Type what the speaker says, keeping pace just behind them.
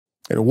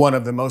And one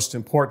of the most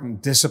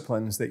important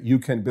disciplines that you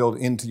can build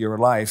into your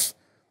life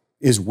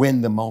is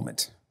win the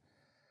moment.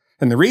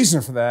 And the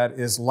reason for that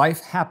is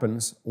life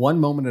happens one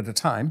moment at a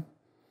time,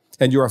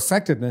 and your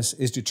effectiveness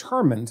is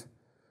determined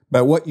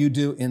by what you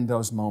do in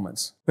those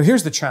moments. But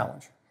here's the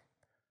challenge.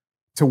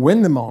 To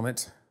win the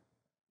moment,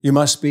 you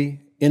must be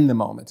in the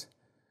moment.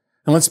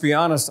 And let's be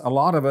honest, a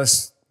lot of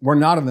us, we're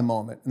not in the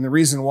moment. And the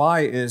reason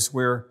why is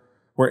we're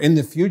in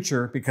the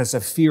future because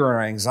of fear or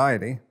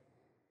anxiety,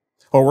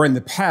 or we're in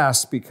the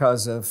past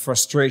because of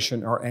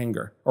frustration or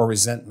anger or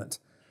resentment.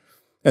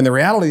 And the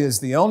reality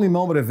is the only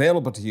moment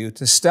available to you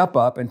to step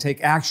up and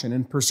take action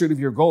in pursuit of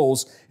your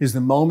goals is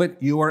the moment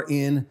you are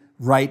in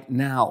right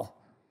now.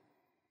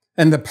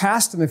 And the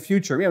past and the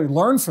future, we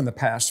learn from the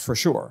past for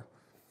sure.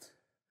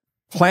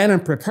 Plan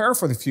and prepare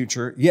for the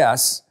future,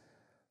 yes,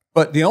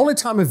 but the only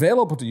time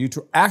available to you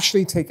to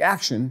actually take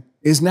action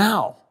is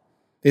now,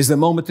 is the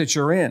moment that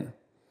you're in.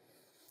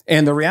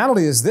 And the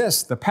reality is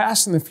this, the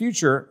past and the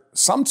future,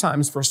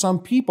 sometimes for some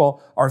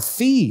people, are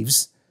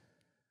thieves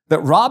that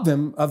rob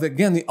them of,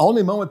 again, the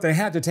only moment they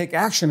had to take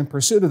action in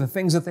pursuit of the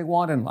things that they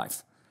want in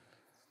life.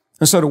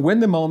 And so to win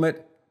the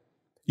moment,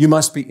 you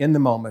must be in the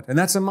moment. And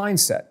that's a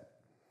mindset.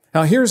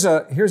 Now, here's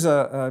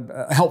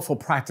a helpful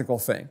practical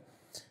thing.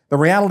 The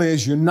reality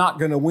is you're not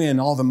going to win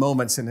all the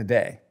moments in a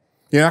day.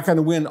 You're not going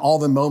to win all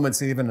the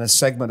moments even in a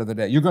segment of the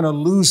day. You're going to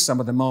lose some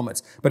of the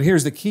moments. But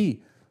here's the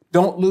key.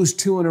 Don't lose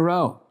 2 in a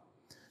row.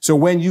 So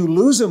when you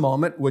lose a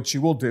moment, which you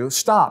will do,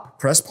 stop,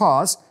 press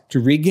pause to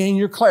regain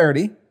your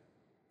clarity,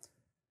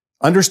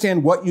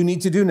 understand what you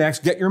need to do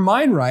next, get your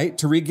mind right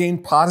to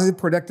regain positive,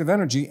 productive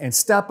energy, and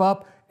step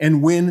up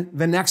and win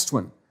the next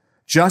one.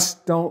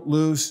 Just don't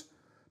lose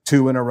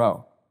 2 in a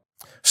row.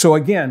 So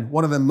again,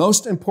 one of the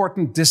most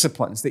important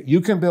disciplines that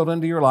you can build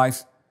into your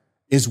life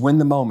is win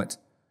the moment.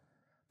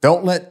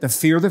 Don't let the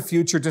fear of the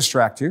future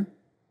distract you.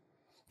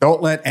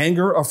 Don't let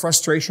anger or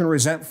frustration or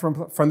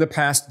resentment from the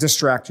past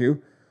distract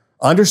you.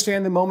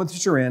 Understand the moment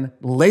that you're in,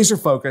 laser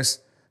focus,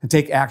 and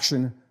take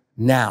action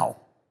now.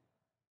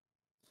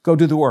 Go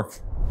do the work.